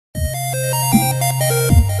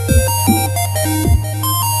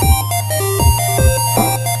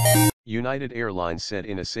United Airlines said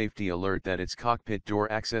in a safety alert that its cockpit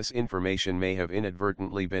door access information may have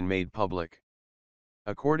inadvertently been made public.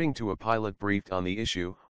 According to a pilot briefed on the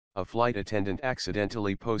issue, a flight attendant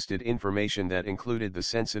accidentally posted information that included the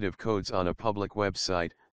sensitive codes on a public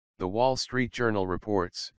website, the Wall Street Journal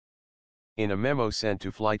reports. In a memo sent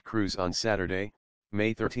to flight crews on Saturday,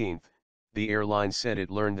 May 13, the airline said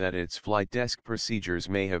it learned that its flight desk procedures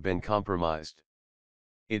may have been compromised.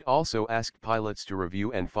 It also asked pilots to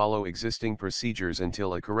review and follow existing procedures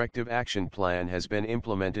until a corrective action plan has been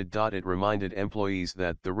implemented. It reminded employees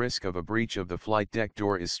that the risk of a breach of the flight deck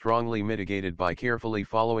door is strongly mitigated by carefully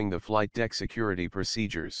following the flight deck security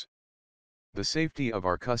procedures. The safety of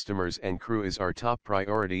our customers and crew is our top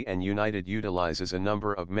priority, and United utilizes a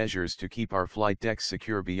number of measures to keep our flight decks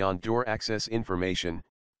secure beyond door access information,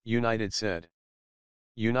 United said.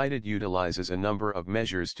 United utilizes a number of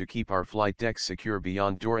measures to keep our flight decks secure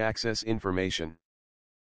beyond door access information.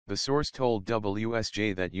 The source told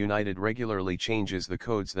WSJ that United regularly changes the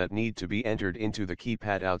codes that need to be entered into the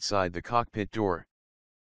keypad outside the cockpit door.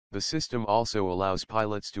 The system also allows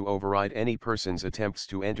pilots to override any person's attempts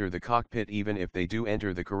to enter the cockpit even if they do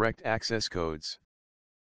enter the correct access codes.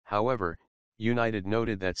 However, United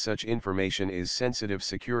noted that such information is sensitive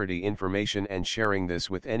security information, and sharing this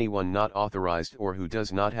with anyone not authorized or who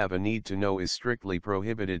does not have a need to know is strictly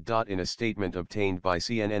prohibited. In a statement obtained by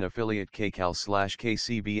CNN affiliate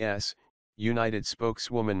KCAL/KCBS, United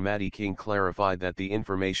spokeswoman Maddie King clarified that the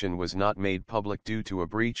information was not made public due to a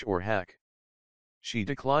breach or hack. She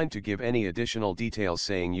declined to give any additional details,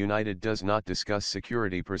 saying United does not discuss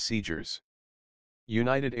security procedures.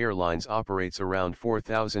 United Airlines operates around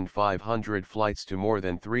 4,500 flights to more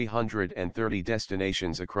than 330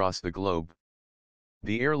 destinations across the globe.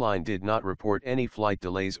 The airline did not report any flight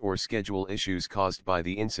delays or schedule issues caused by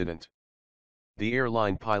the incident. The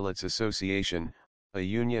Airline Pilots Association, a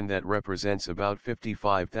union that represents about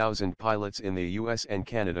 55,000 pilots in the US and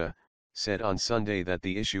Canada, said on Sunday that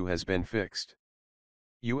the issue has been fixed.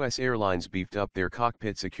 U.S. Airlines beefed up their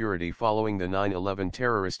cockpit security following the 9/11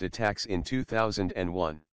 terrorist attacks in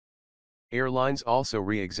 2001. Airlines also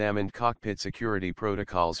re-examined cockpit security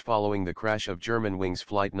protocols following the crash of Germanwings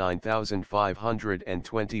Flight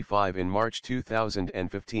 9525 in March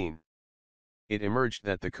 2015. It emerged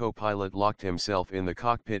that the co-pilot locked himself in the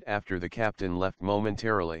cockpit after the captain left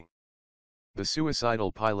momentarily. The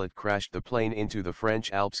suicidal pilot crashed the plane into the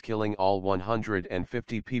French Alps, killing all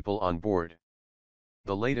 150 people on board.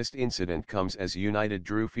 The latest incident comes as United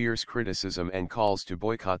drew fierce criticism and calls to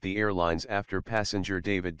boycott the airlines after passenger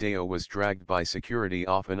David Deo was dragged by security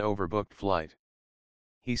off an overbooked flight.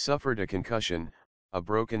 He suffered a concussion, a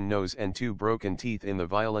broken nose and 2 broken teeth in the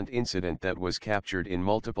violent incident that was captured in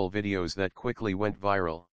multiple videos that quickly went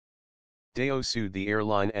viral. Deo sued the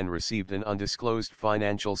airline and received an undisclosed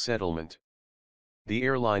financial settlement. The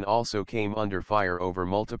airline also came under fire over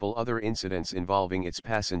multiple other incidents involving its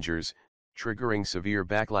passengers, triggering severe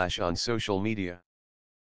backlash on social media.